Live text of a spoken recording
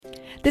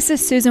This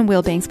is Susan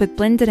Wheelbanks with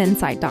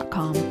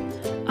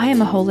blendedinsight.com. I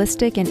am a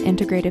holistic and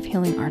integrative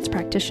healing arts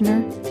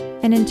practitioner,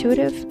 an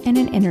intuitive, and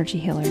an energy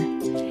healer.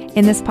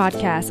 In this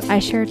podcast, I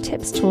share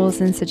tips,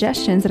 tools, and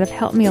suggestions that have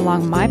helped me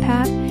along my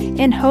path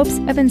in hopes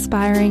of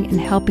inspiring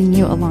and helping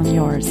you along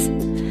yours.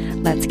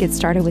 Let's get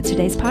started with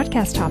today's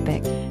podcast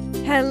topic.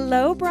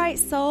 Hello, bright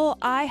soul.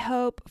 I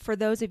hope for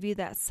those of you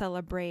that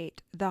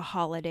celebrate the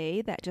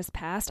holiday that just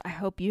passed, I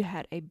hope you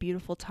had a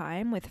beautiful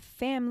time with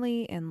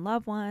family and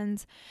loved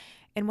ones.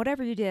 And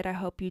whatever you did, I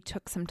hope you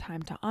took some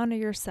time to honor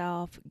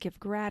yourself, give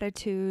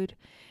gratitude,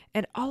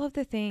 and all of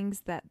the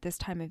things that this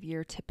time of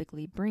year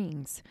typically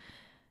brings.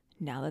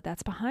 Now that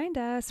that's behind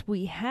us,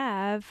 we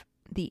have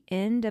the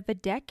end of a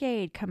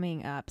decade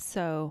coming up.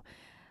 So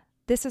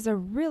this is a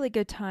really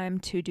good time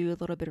to do a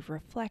little bit of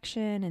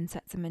reflection and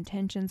set some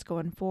intentions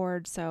going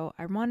forward. So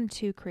I wanted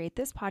to create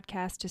this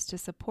podcast just to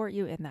support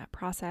you in that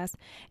process,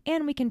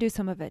 and we can do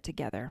some of it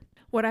together.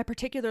 What I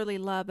particularly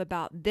love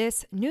about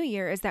this new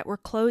year is that we're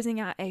closing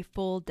out a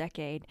full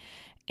decade.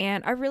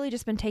 And I've really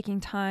just been taking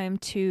time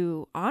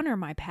to honor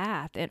my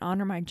path and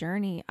honor my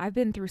journey. I've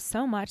been through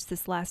so much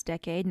this last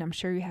decade, and I'm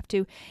sure you have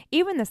too.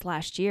 Even this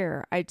last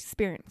year, I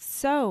experienced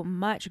so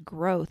much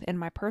growth in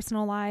my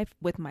personal life,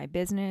 with my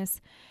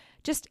business,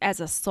 just as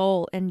a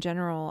soul in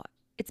general.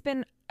 It's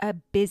been a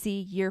busy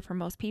year for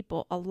most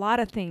people. A lot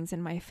of things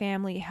in my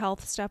family,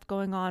 health stuff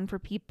going on for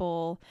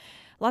people,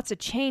 lots of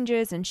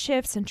changes and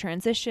shifts and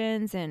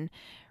transitions and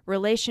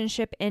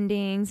relationship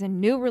endings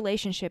and new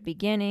relationship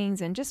beginnings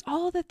and just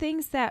all the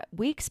things that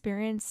we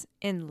experience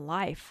in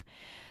life.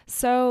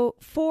 So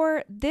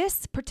for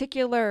this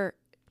particular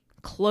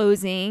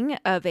closing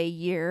of a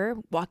year,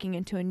 walking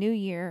into a new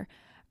year,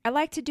 I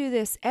like to do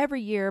this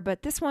every year,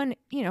 but this one,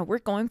 we're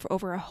going for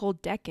over a whole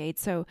decade.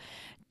 So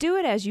do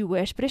it as you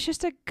wish, but it's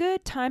just a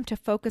good time to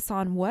focus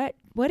on what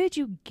did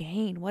you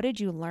gain? What did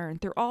you learn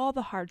through all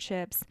the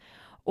hardships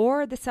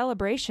or the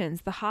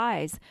celebrations, the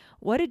highs?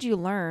 What did you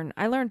learn?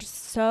 I learned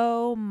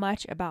so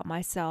much about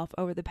myself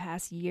over the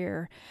past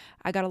year.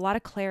 I got a lot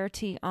of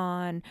clarity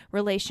on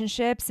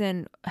relationships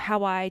and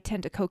how I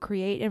tend to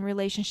co-create in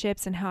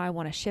relationships and how I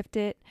want to shift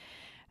it.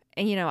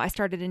 And, I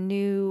started a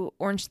new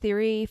Orange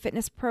Theory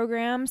fitness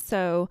program.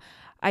 So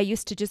I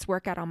used to just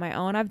work out on my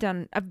own. I've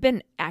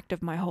been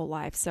active my whole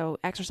life. So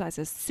exercise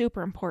is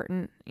super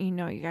important. You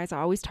guys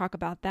always talk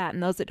about that.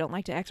 And those that don't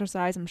like to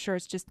exercise, I'm sure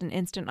it's just an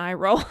instant eye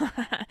roll,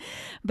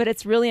 but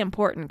it's really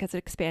important because it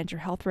expands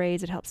your health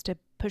rates. It helps to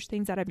push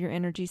things out of your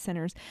energy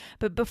centers.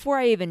 But before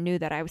I even knew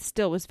that, I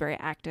still was very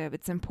active.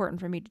 It's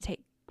important for me to take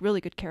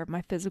really good care of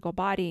my physical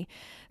body.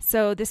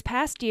 So this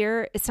past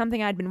year is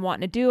something I'd been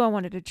wanting to do. I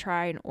wanted to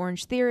try an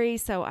Orange Theory.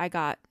 So I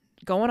got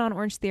going on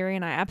Orange Theory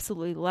and I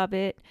absolutely love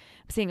it.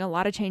 I'm seeing a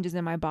lot of changes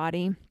in my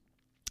body.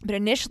 But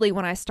initially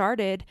when I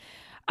started,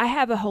 I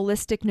have a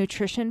holistic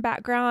nutrition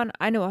background.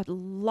 I know a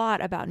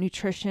lot about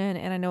nutrition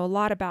and I know a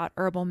lot about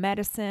herbal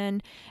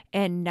medicine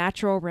and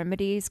natural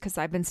remedies because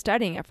I've been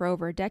studying it for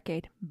over a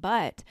decade.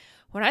 But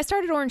when I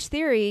started Orange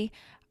Theory,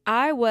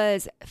 I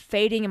was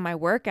fading in my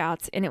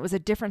workouts, and it was a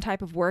different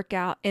type of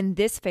workout in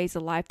this phase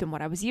of life than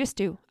what I was used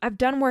to. I've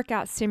done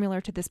workouts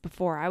similar to this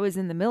before. I was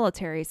in the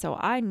military, so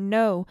I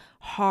know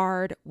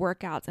hard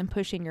workouts and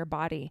pushing your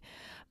body.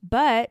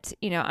 But,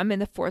 I'm in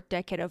the fourth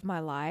decade of my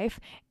life,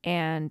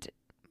 and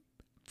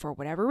for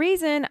whatever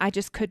reason, I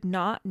just could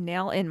not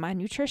nail in my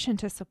nutrition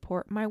to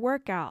support my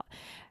workout.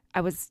 I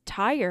was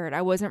tired.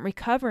 I wasn't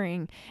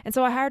recovering. And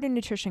so I hired a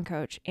nutrition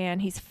coach,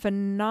 and he's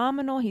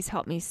phenomenal. He's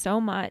helped me so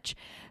much.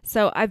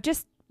 So I've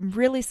just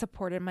really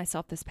supported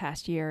myself this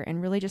past year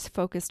and really just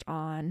focused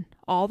on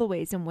all the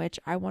ways in which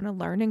I want to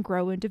learn and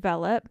grow and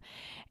develop.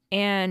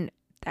 And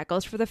that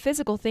goes for the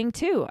physical thing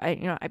too.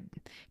 I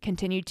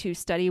continue to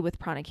study with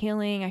pranic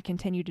healing. I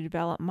continue to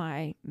develop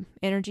my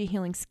energy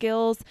healing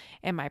skills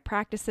and my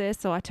practices.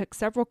 So I took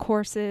several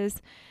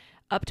courses,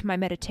 upped my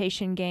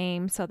meditation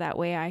game so that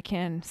way I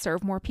can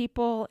serve more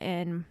people.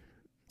 And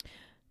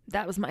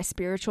that was my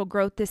spiritual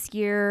growth this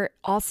year.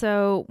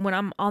 Also, when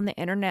I'm on the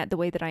internet the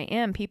way that I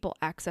am, people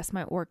access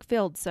my auric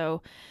field.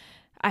 So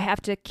I have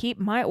to keep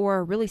my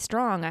aura really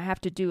strong. I have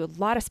to do a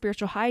lot of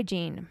spiritual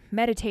hygiene,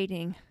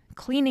 meditating,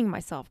 cleaning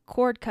myself,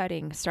 cord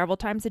cutting several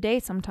times a day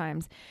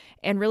sometimes,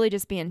 and really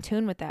just be in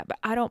tune with that. But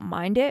I don't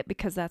mind it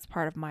because that's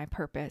part of my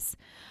purpose.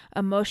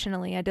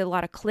 Emotionally, I did a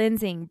lot of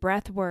cleansing,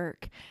 breath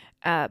work,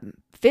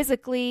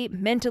 physically,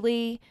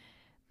 mentally,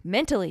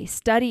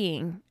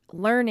 studying,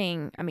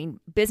 learning,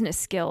 business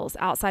skills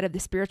outside of the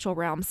spiritual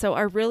realm. So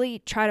I really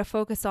try to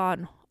focus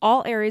on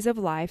all areas of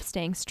life,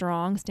 staying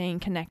strong, staying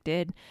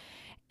connected.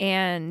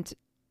 And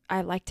I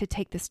like to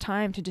take this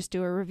time to just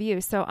do a review.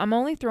 So I'm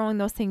only throwing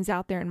those things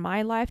out there in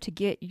my life to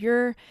get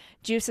your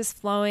juices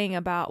flowing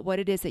about what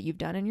it is that you've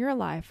done in your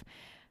life.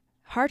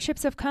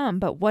 Hardships have come,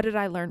 but what did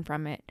I learn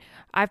from it?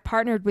 I've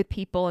partnered with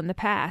people in the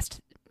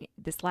past,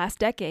 this last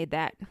decade,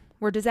 that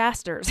were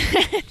disasters.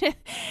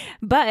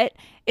 But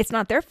it's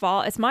not their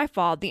fault. It's my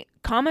fault. The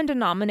common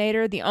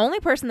denominator, the only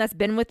person that's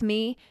been with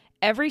me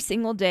every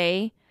single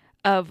day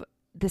of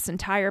this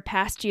entire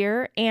past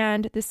year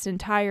and this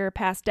entire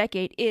past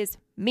decade is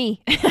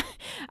me.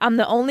 I'm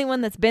the only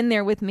one that's been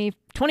there with me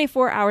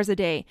 24 hours a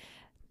day,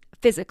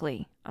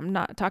 physically. I'm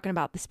not talking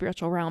about the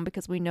spiritual realm,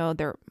 because we know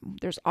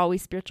there's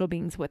always spiritual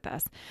beings with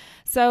us.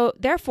 So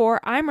therefore,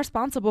 I'm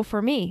responsible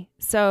for me.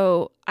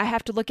 So I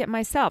have to look at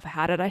myself.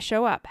 How did I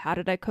show up? How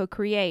did I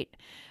co-create?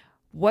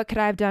 What could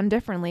I have done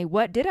differently?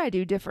 What did I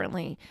do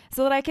differently?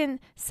 So that I can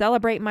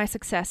celebrate my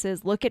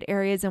successes, look at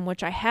areas in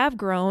which I have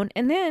grown,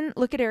 and then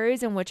look at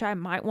areas in which I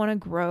might want to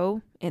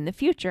grow in the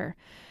future.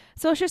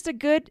 So it's just a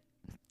good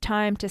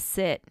time to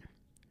sit.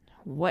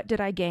 What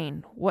did I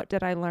gain? What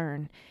did I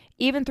learn?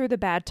 Even through the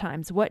bad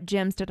times, what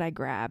gems did I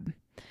grab?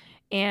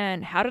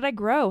 And how did I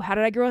grow? How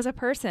did I grow as a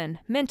person?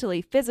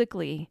 Mentally,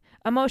 physically,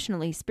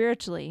 emotionally,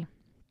 spiritually.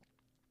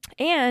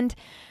 And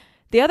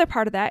the other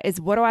part of that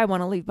is, what do I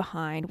want to leave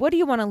behind? What do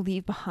you want to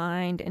leave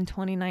behind in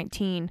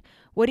 2019?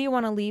 What do you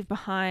want to leave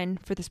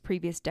behind for this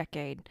previous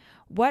decade?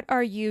 What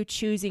are you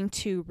choosing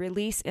to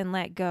release and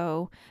let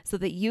go so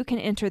that you can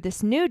enter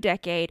this new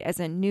decade as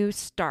a new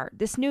start,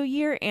 this new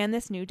year and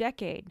this new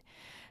decade?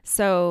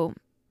 So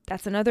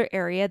that's another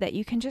area that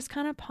you can just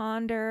kind of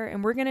ponder.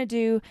 And we're going to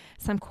do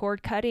some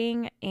cord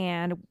cutting.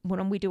 And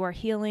when we do our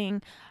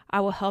healing,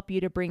 I will help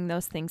you to bring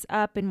those things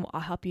up, and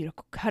I'll help you to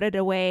cut it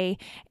away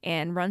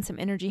and run some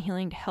energy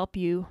healing to help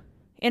you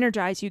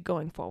energize you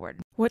going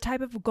forward. What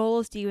type of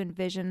goals do you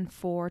envision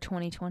for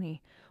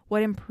 2020?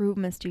 What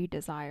improvements do you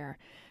desire?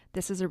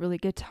 This is a really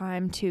good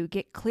time to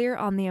get clear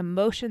on the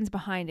emotions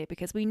behind it,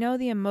 because we know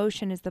the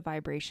emotion is the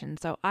vibration.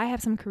 So I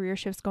have some career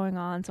shifts going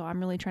on, so I'm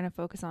really trying to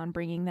focus on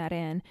bringing that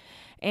in.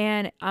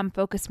 And I'm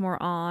focused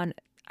more on,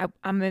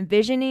 I'm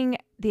envisioning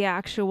the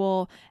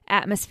actual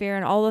atmosphere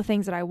and all the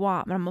things that I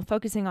want, but I'm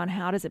focusing on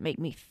how does it make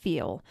me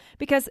feel?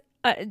 Because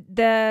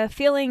the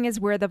feeling is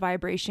where the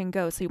vibration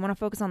goes. So you want to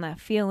focus on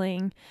that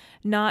feeling,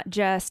 not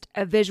just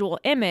a visual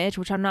image,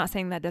 which I'm not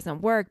saying that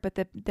doesn't work, but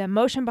the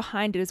emotion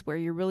behind it is where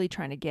you're really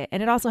trying to get.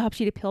 And it also helps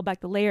you to peel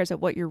back the layers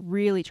of what you're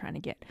really trying to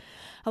get.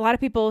 A lot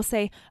of people will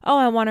say, oh,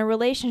 I want a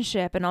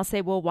relationship. And I'll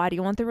say, well, why do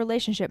you want the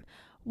relationship?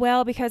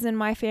 Well, because in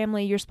my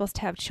family, you're supposed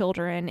to have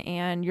children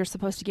and you're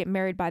supposed to get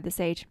married by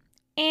this age.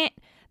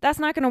 That's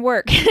not going to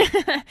work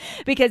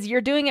because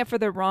you're doing it for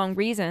the wrong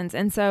reasons.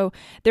 And so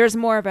there's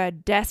more of a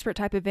desperate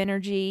type of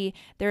energy.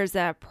 There's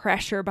a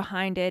pressure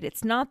behind it.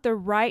 It's not the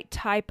right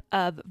type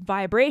of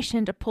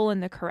vibration to pull in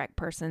the correct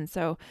person.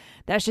 So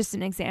that's just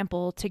an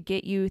example to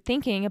get you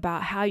thinking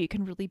about how you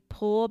can really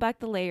pull back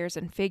the layers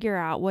and figure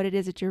out what it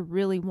is that you're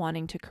really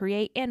wanting to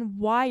create and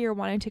why you're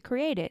wanting to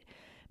create it.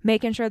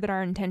 Making sure that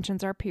our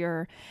intentions are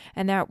pure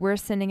and that we're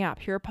sending out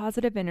pure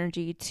positive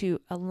energy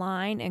to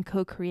align and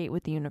co-create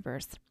with the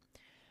universe.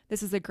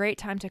 This is a great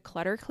time to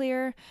clutter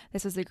clear.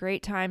 This is a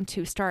great time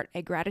to start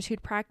a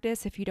gratitude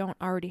practice if you don't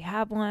already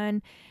have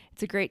one.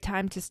 It's a great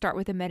time to start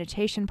with a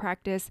meditation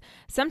practice.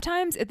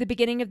 Sometimes at the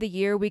beginning of the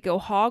year, we go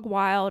hog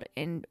wild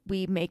and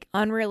we make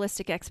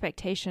unrealistic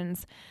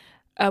expectations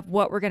of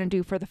what we're going to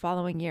do for the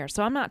following year.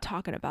 So I'm not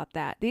talking about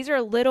that. These are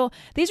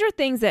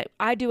things that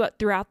I do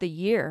throughout the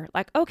year.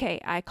 Like, okay,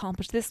 I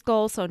accomplished this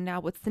goal. So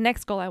now what's the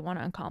next goal I want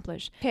to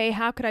accomplish? Okay,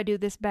 how could I do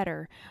this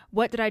better?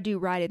 What did I do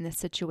right in this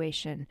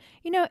situation?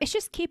 It's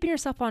just keeping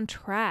yourself on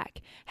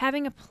track,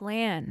 having a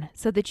plan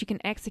so that you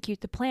can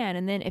execute the plan.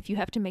 And then if you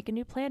have to make a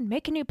new plan,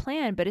 make a new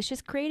plan. But it's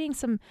just creating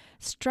some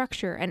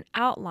structure and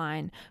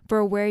outline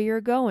for where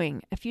you're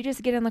going. If you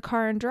just get in the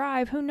car and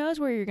drive, who knows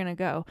where you're going to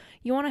go?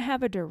 You want to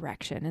have a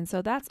direction. And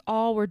so that's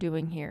all we're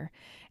doing here.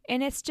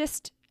 And it's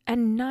just a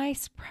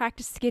nice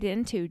practice to get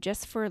into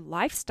just for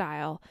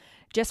lifestyle,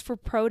 just for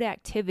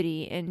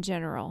productivity in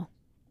general.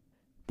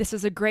 This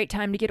is a great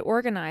time to get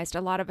organized.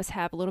 A lot of us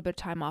have a little bit of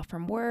time off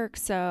from work.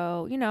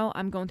 So,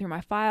 I'm going through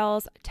my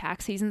files.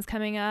 Tax season's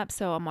coming up.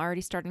 So I'm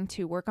already starting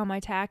to work on my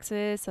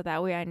taxes. So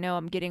that way I know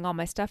I'm getting all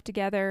my stuff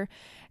together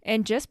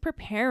and just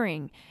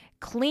preparing,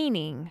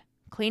 cleaning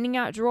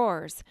out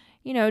drawers,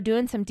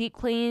 doing some deep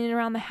cleaning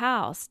around the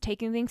house,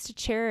 taking things to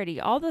charity,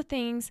 all the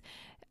things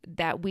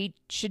that we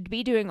should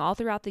be doing all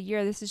throughout the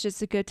year. This is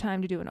just a good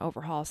time to do an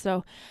overhaul.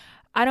 So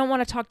I don't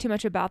want to talk too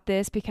much about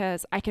this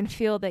because I can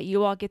feel that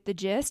you all get the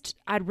gist.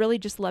 I'd really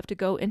just love to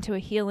go into a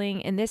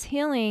healing. In this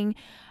healing,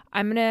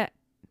 I'm going to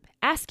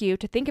ask you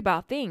to think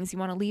about things you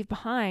want to leave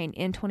behind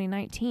in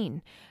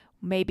 2019.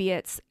 Maybe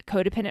it's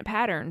codependent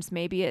patterns.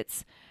 Maybe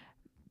it's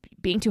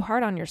being too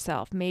hard on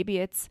yourself. Maybe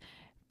it's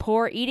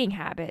poor eating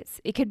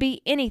habits. It could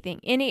be anything,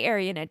 any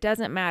area, and it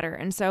doesn't matter.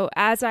 And so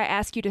as I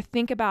ask you to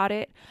think about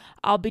it,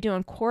 I'll be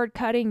doing cord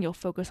cutting. You'll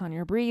focus on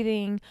your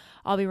breathing.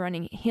 I'll be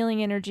running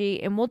healing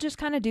energy, and we'll just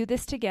kind of do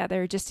this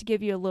together just to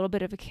give you a little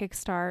bit of a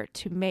kickstart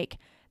to make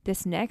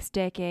this next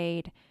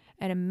decade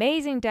an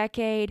amazing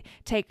decade.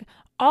 Take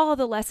all of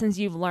the lessons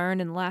you've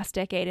learned in the last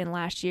decade and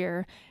last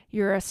year.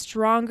 You're a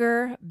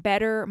stronger,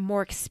 better,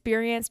 more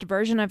experienced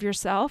version of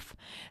yourself.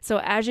 So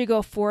as you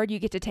go forward, you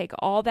get to take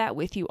all that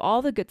with you,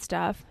 all the good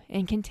stuff,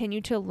 and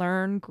continue to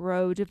learn,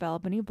 grow,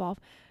 develop, and evolve,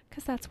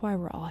 because that's why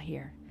we're all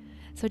here.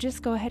 So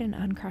just go ahead and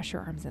uncross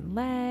your arms and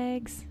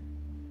legs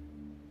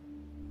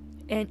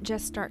and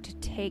just start to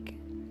take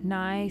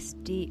nice,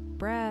 deep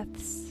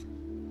breaths.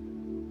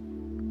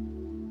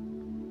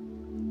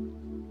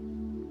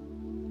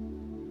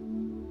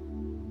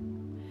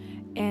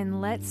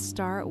 And let's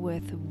start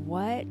with,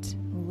 what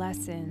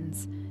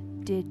lessons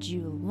did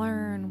you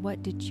learn?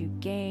 What did you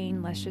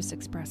gain? Let's just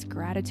express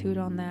gratitude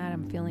on that.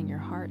 I'm feeling your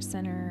heart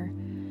center.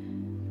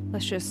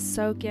 Let's just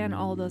soak in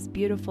all those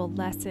beautiful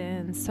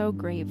lessons. So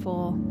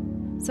grateful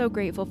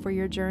for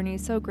your journey.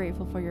 So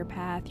grateful for your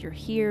path. You're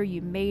here.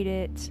 You made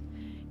it.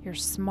 You're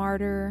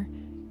smarter.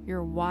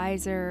 You're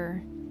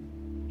wiser.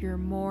 You're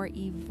more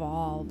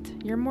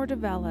evolved. You're more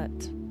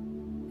developed.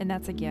 And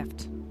that's a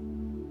gift.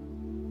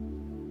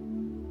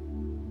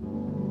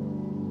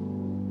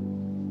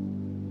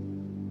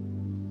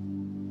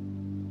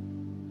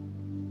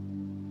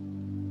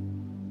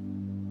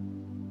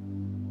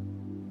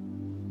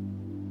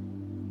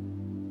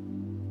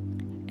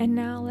 And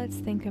now let's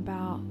think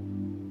about,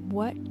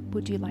 what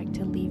would you like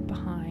to leave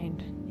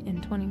behind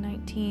in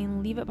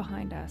 2019? Leave it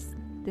behind us,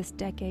 this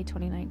decade,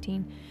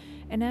 2019.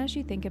 And as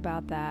you think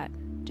about that,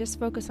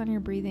 just focus on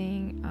your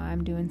breathing.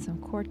 I'm doing some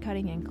cord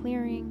cutting and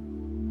clearing.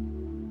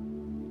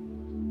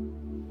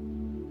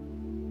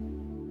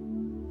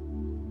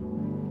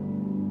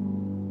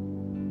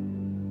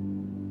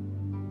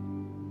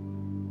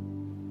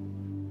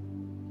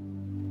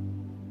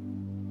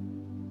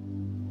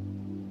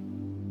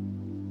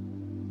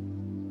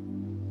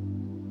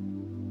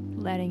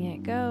 Letting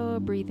it go,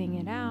 breathing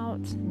it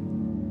out.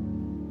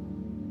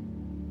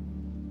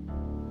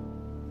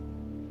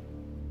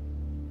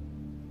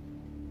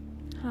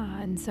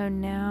 And so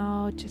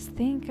now just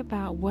think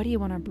about, what do you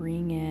want to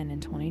bring in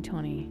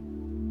 2020?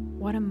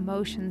 What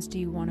emotions do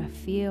you want to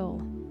feel?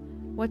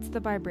 What's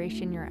the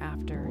vibration you're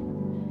after?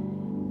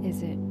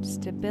 Is it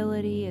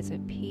stability? Is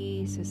it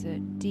peace? Is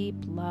it deep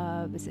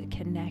love? Is it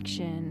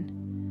connection?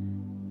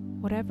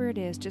 Whatever it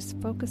is, just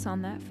focus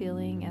on that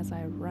feeling as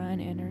I run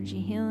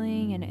energy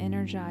healing and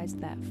energize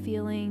that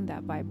feeling,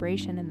 that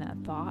vibration, and that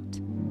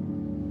thought.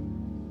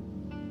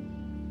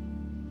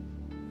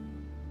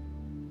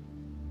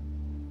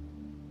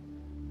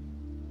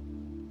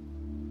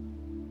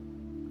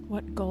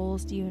 What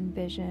goals do you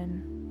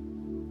envision?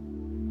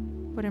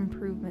 What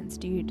improvements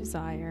do you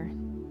desire?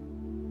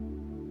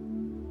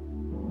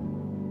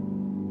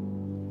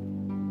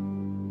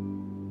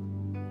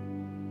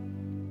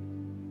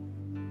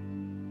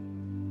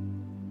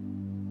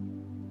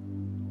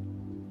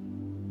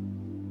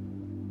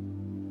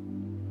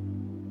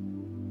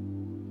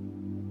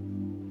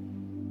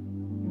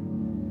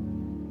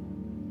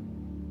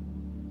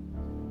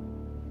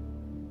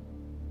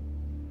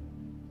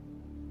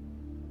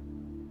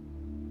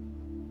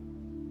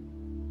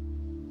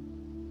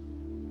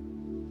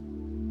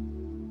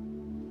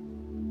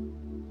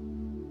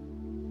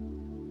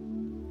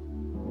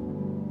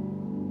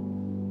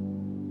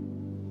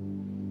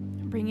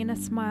 Bringing a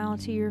smile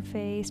to your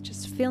face,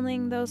 just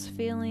feeling those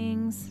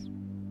feelings.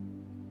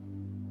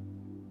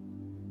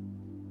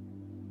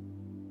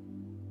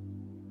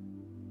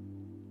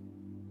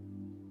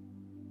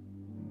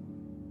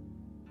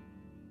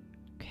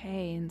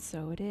 Okay, and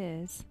so it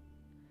is.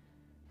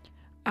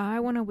 I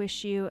want to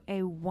wish you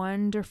a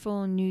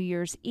wonderful New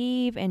Year's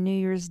Eve and New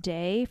Year's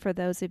Day for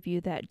those of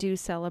you that do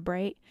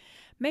celebrate.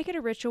 Make it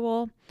a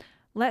ritual.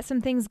 Let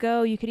some things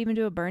go. You could even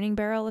do a burning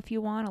barrel if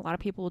you want. A lot of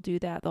people will do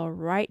that. They'll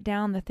write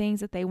down the things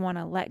that they want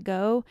to let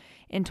go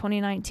in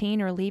 2019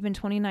 or leave in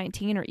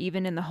 2019 or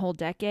even in the whole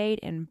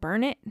decade and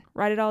burn it.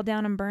 Write it all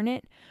down and burn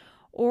it.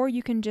 Or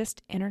you can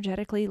just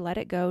energetically let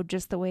it go,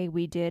 just the way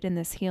we did in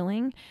this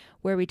healing,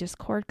 where we just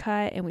cord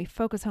cut and we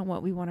focus on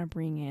what we want to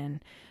bring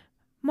in.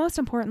 Most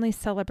importantly,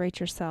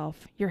 celebrate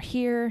yourself. You're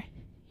here.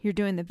 You're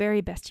doing the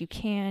very best you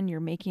can. You're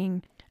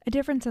making a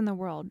difference in the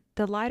world.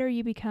 The lighter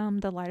you become,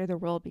 the lighter the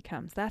world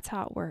becomes. That's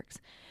how it works.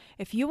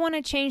 If you want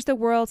to change the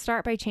world,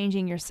 start by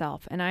changing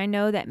yourself. And I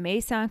know that may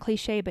sound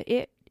cliche, but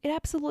it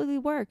absolutely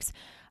works.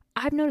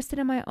 I've noticed it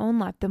in my own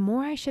life. The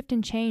more I shift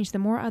and change, the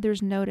more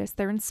others notice.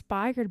 They're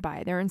inspired by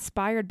it. They're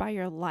inspired by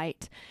your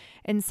light.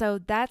 And so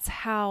that's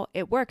how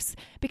it works,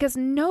 because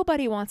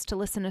nobody wants to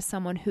listen to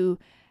someone who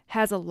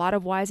has a lot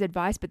of wise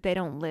advice, but they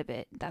don't live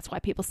it. That's why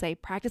people say,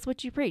 practice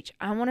what you preach.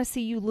 I want to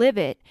see you live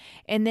it.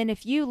 And then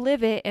if you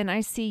live it and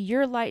I see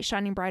your light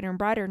shining brighter and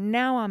brighter,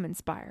 now I'm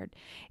inspired.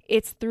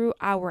 It's through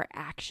our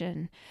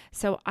action.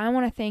 So I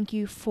want to thank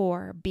you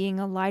for being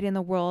a light in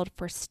the world,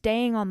 for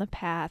staying on the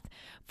path,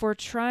 for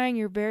trying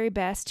your very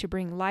best to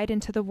bring light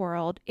into the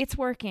world. It's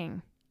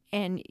working,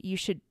 and you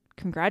should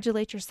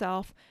congratulate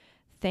yourself,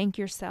 thank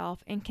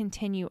yourself, and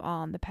continue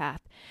on the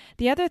path.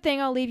 The other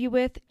thing I'll leave you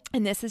with,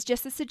 and this is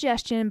just a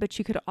suggestion, but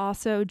you could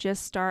also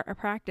just start a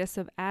practice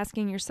of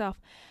asking yourself,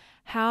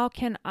 how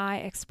can I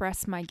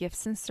express my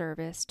gifts and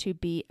service to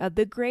be of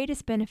the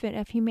greatest benefit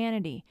of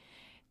humanity?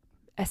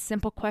 A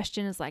simple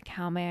question is like,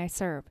 how may I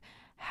serve?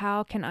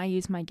 How can I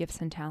use my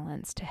gifts and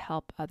talents to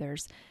help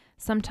others?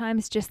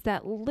 Sometimes just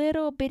that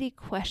little bitty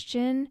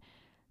question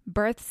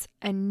births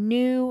a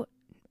new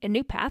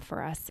path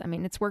for us. I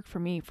mean, it's worked for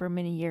me for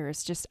many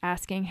years, just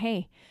asking,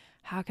 hey,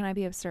 How can I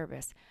be of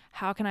service?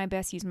 How can I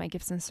best use my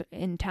gifts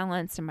and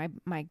talents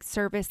and my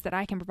service that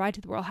I can provide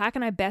to the world? How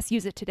can I best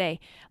use it today?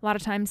 A lot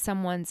of times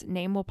someone's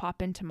name will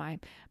pop into my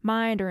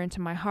mind or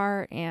into my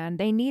heart and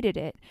they needed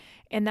it.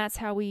 And that's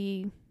how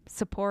we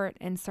support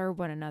and serve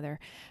one another.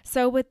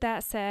 So with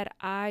that said,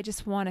 I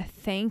just want to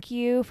thank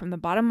you from the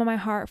bottom of my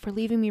heart for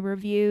leaving me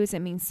reviews. It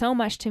means so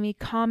much to me.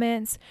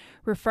 Comments,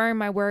 referring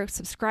my work,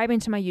 subscribing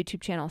to my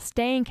YouTube channel,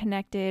 staying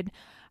connected.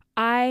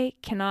 I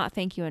cannot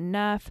thank you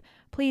enough.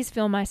 Please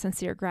feel my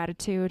sincere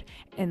gratitude,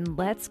 and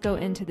let's go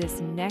into this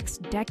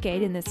next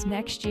decade and this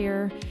next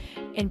year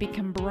and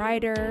become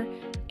brighter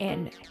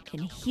and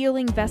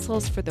healing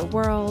vessels for the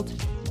world.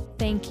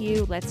 Thank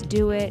you. Let's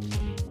do it.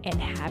 And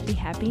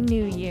happy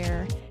New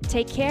Year.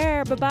 Take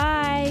care.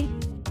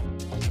 Bye-bye.